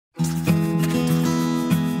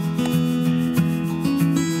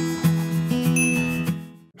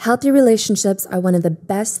Healthy relationships are one of the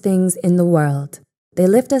best things in the world. They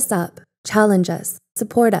lift us up, challenge us,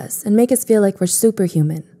 support us, and make us feel like we're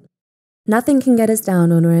superhuman. Nothing can get us down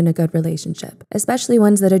when we're in a good relationship, especially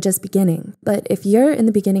ones that are just beginning. But if you're in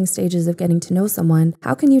the beginning stages of getting to know someone,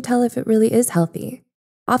 how can you tell if it really is healthy?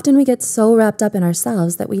 Often we get so wrapped up in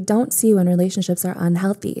ourselves that we don't see when relationships are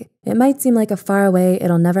unhealthy. It might seem like a far away,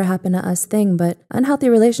 it'll never happen to us thing, but unhealthy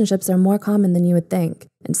relationships are more common than you would think,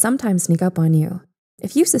 and sometimes sneak up on you.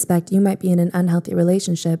 If you suspect you might be in an unhealthy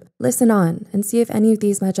relationship, listen on and see if any of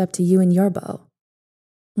these match up to you and your beau.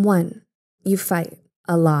 1. You fight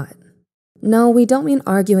a lot. No, we don't mean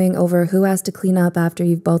arguing over who has to clean up after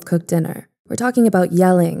you've both cooked dinner. We're talking about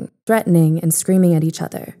yelling, threatening, and screaming at each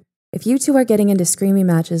other. If you two are getting into screaming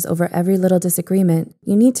matches over every little disagreement,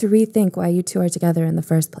 you need to rethink why you two are together in the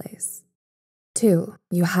first place. 2.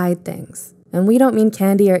 You hide things. And we don't mean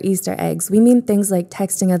candy or Easter eggs. We mean things like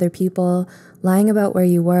texting other people, lying about where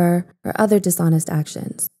you were, or other dishonest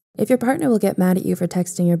actions. If your partner will get mad at you for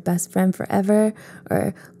texting your best friend forever,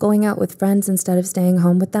 or going out with friends instead of staying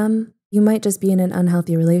home with them, you might just be in an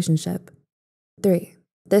unhealthy relationship. 3.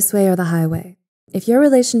 This way or the highway. If your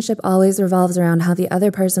relationship always revolves around how the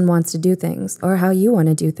other person wants to do things, or how you want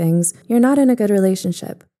to do things, you're not in a good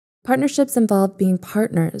relationship. Partnerships involve being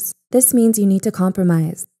partners. This means you need to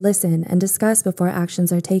compromise, listen, and discuss before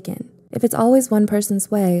actions are taken. If it's always one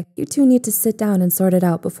person's way, you two need to sit down and sort it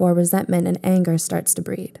out before resentment and anger starts to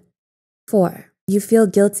breed. 4. You feel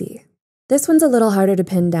guilty. This one's a little harder to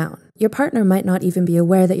pin down. Your partner might not even be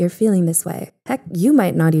aware that you're feeling this way. Heck, you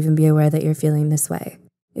might not even be aware that you're feeling this way.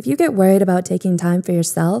 If you get worried about taking time for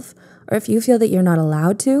yourself, or if you feel that you're not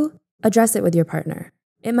allowed to, address it with your partner.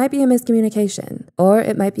 It might be a miscommunication, or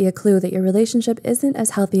it might be a clue that your relationship isn't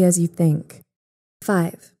as healthy as you think.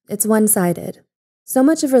 5. It's one-sided. So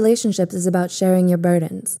much of relationships is about sharing your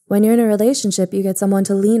burdens. When you're in a relationship, you get someone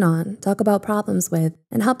to lean on, talk about problems with,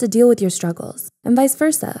 and help to deal with your struggles, and vice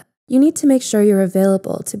versa. You need to make sure you're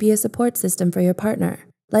available to be a support system for your partner,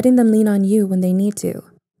 letting them lean on you when they need to.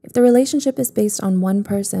 If the relationship is based on one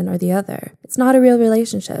person or the other, it's not a real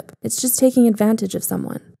relationship. It's just taking advantage of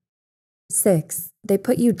someone. 6. They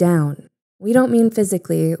put you down. We don't mean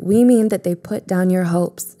physically, we mean that they put down your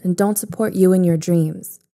hopes and don't support you in your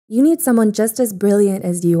dreams. You need someone just as brilliant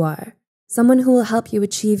as you are. Someone who will help you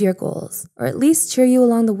achieve your goals, or at least cheer you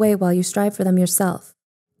along the way while you strive for them yourself.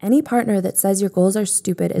 Any partner that says your goals are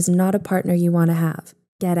stupid is not a partner you want to have.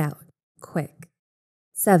 Get out. Quick.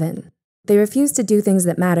 7. They refuse to do things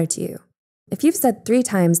that matter to you. If you've said 3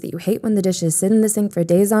 times that you hate when the dishes sit in the sink for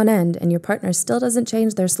days on end and your partner still doesn't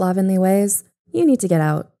change their slovenly ways, you need to get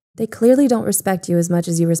out. They clearly don't respect you as much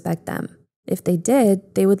as you respect them. If they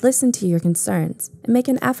did, they would listen to your concerns and make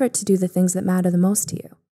an effort to do the things that matter the most to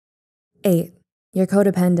you. 8. You're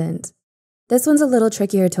codependent. This one's a little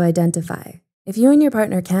trickier to identify. If you and your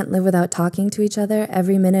partner can't live without talking to each other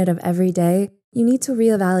every minute of every day, you need to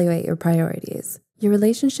reevaluate your priorities. Your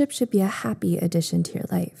relationship should be a happy addition to your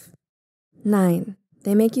life. 9.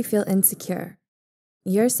 They make you feel insecure.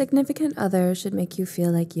 Your significant other should make you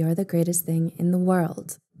feel like you're the greatest thing in the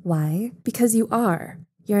world. Why? Because you are.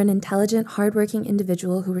 You're an intelligent, hardworking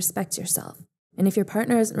individual who respects yourself. And if your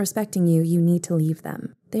partner isn't respecting you, you need to leave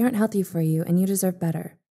them. They aren't healthy for you and you deserve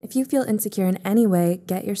better. If you feel insecure in any way,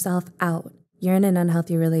 get yourself out. You're in an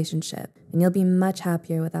unhealthy relationship and you'll be much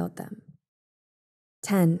happier without them.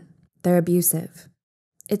 10. They're abusive.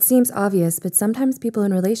 It seems obvious, but sometimes people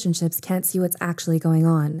in relationships can't see what's actually going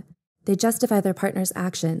on. They justify their partner's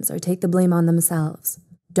actions or take the blame on themselves.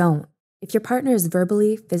 Don't. If your partner is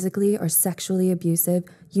verbally, physically, or sexually abusive,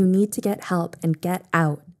 you need to get help and get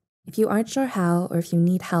out. If you aren't sure how, or if you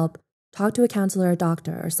need help, talk to a counselor or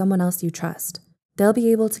doctor or someone else you trust. They'll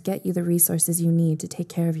be able to get you the resources you need to take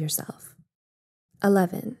care of yourself.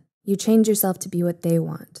 11. You change yourself to be what they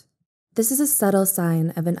want. This is a subtle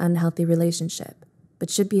sign of an unhealthy relationship,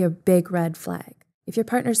 but should be a big red flag. If your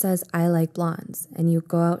partner says, "I like blondes," and you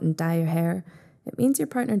go out and dye your hair, it means your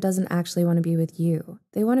partner doesn't actually want to be with you.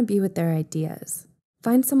 They want to be with their ideas.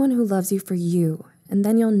 Find someone who loves you for you, and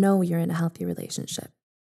then you'll know you're in a healthy relationship.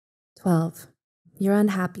 12. You're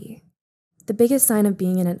unhappy. The biggest sign of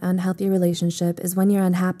being in an unhealthy relationship is when you're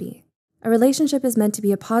unhappy. A relationship is meant to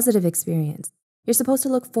be a positive experience. You're supposed to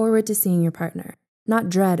look forward to seeing your partner, not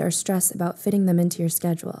dread or stress about fitting them into your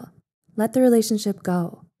schedule. Let the relationship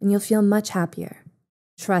go, and you'll feel much happier.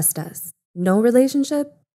 Trust us, no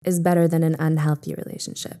relationship is better than an unhealthy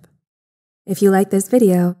relationship. If you like this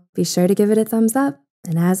video, be sure to give it a thumbs up,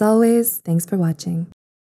 and as always, thanks for watching.